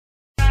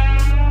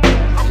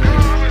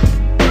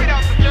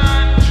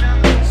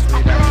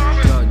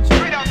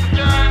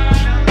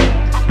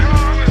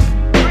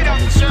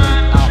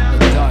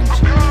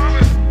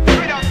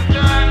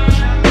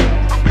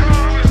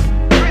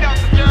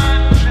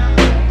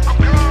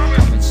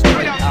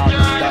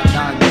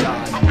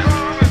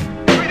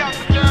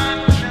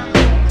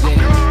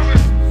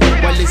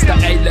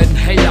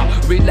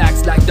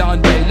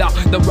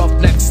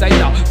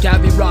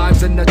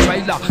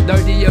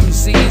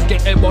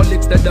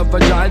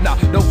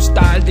designer. No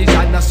style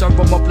designer, serve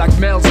them up like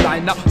Mel's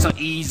diner. So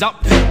ease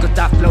up, cause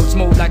that flow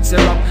smooth like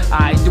syrup.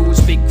 I do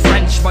speak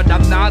French, but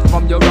I'm not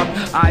from Europe.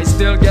 I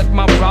still get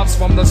my props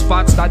from the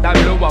spots that I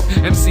blew up.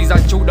 MCs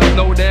I chewed up,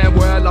 know damn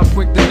well I'm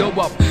quick to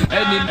do up.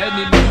 Any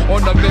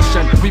on a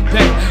mission,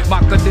 repent. My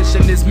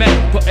condition is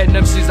met, putting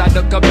MCs out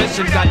of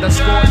commission. Got the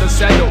score to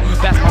settle,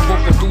 that's my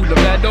vocal through the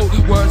meadow.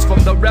 Words from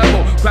the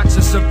rebel, cracks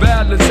of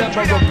surveillance,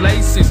 several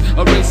places.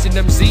 Erasing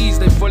MCs,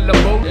 they full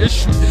of old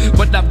issues.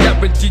 But I'm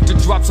guaranteed to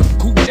drop some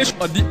cool ish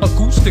on the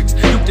acoustics.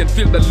 You can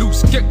feel the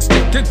loose kick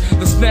sticking,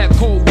 the snare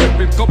cold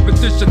whipping,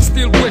 competition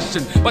still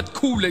wishing. But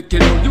cool it,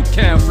 kiddo, you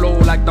can't flow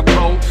like the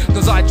pro.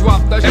 Cause I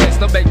drop the shits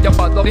to make your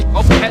mother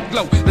up head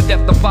glow. The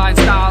death-defying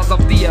styles of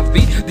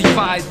DFB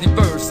defies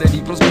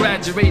diversity. Plus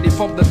graduated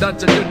from the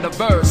Dungeon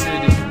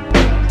University.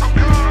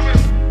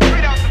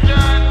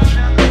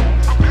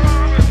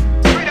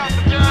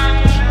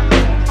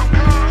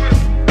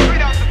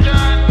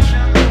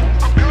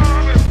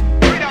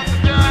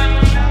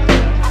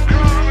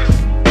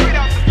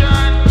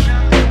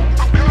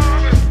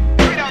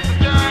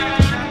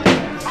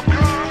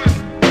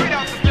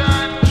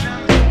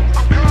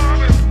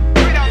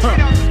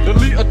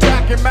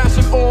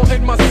 Mashing all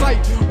in my sight.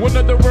 One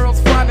of the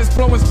world's finest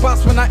blowing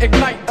spots when I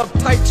ignite.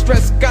 Uptight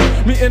stress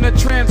got me in a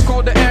trance.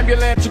 Called the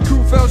ambulance. Your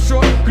crew fell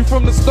short. Cause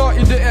from the start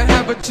you didn't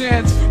have a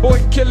chance.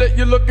 Boy, kill it,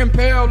 you're looking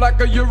pale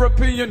like a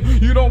European.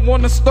 You don't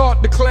wanna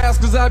start the class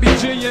cause I be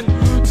G'ing.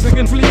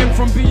 Singing, fleeing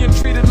from being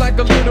treated like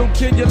a little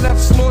kid. You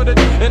left slaughtered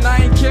and I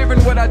ain't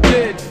caring what I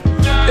did.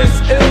 It's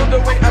ill the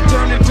way I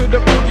turn into the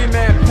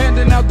boogeyman.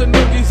 Handing out the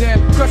noogies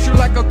and crush you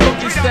like a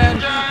cookie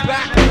stand.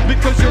 Back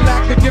because you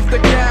lack the gift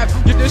of gab.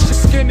 Your dish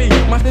is skinny,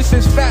 my dish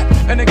is fat,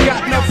 and it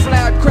got no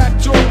flab. Crack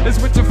jaw is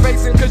what you're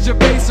facing cause you're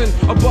basing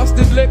a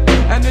busted lip,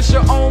 and it's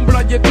your own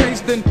blood you're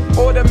tasting.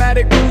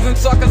 Automatic bruising,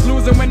 suckers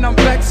losing when I'm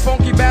vexed.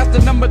 Funky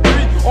bastard number 3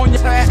 on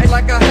your head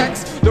like a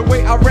hex. The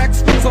way I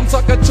wrex, some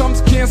sucker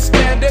chumps can't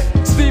stand it.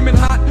 Steaming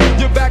hot,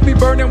 your back be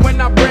burning when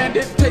I brand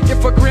it. Take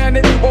it for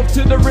granted, off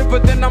to the river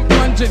then I'm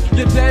plunging.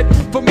 You're dead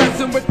for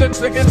messing with the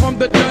chicken from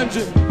the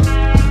dungeon.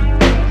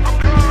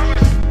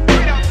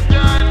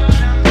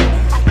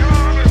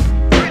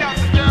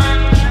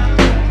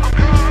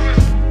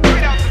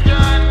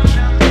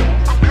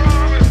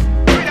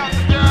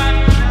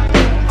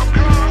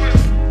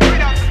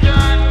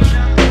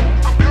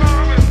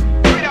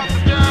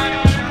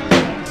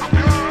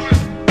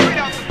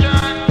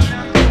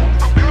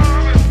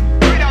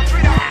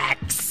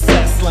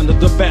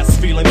 The best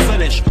feeling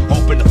finish.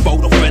 Hoping the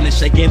photo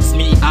finish against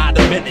me, I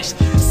diminish.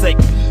 Sick,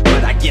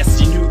 but I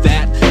guess you knew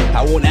that.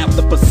 I won't have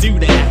to pursue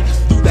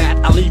that. Through that,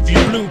 I'll leave you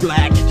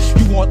blue-black.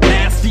 You want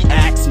nasty,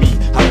 ask me.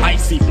 I'm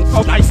icy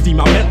from icy.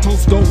 My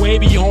mentals go way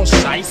beyond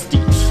shiesty.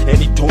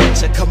 Any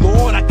torture, come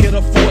on, I can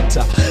afford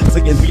to.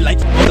 Singing me like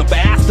the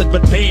bastard,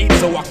 but paid,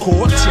 so I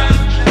caught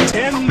ya.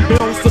 10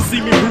 bills to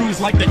see me bruise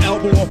like the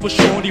elbow off a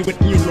shorty with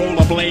new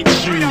rollerblade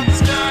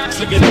shoes.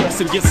 Trigger loss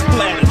and get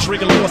splattered,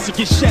 trigger loss and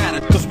get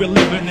shattered. Cause we're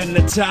living in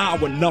the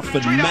time where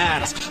nothing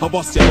matters. I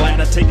bust your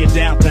ladder, take it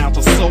downtown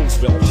to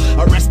Soulsville.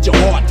 Arrest your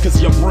heart cause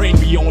your brain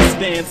be on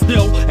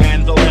standstill.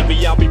 And the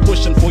levy I'll be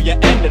pushing for your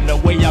ending. The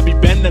way I be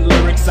bending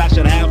lyrics I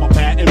should have a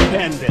patent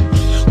pending.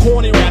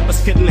 Corny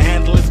rappers couldn't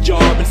handle his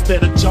job.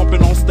 Instead of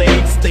jumping on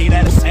stage, stayed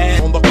at his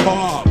hand on the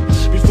carb.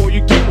 Before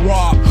you get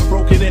robbed,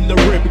 broken in the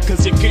rib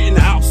because you're getting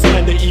out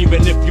slender.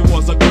 Even if you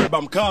was a crib,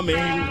 I'm coming.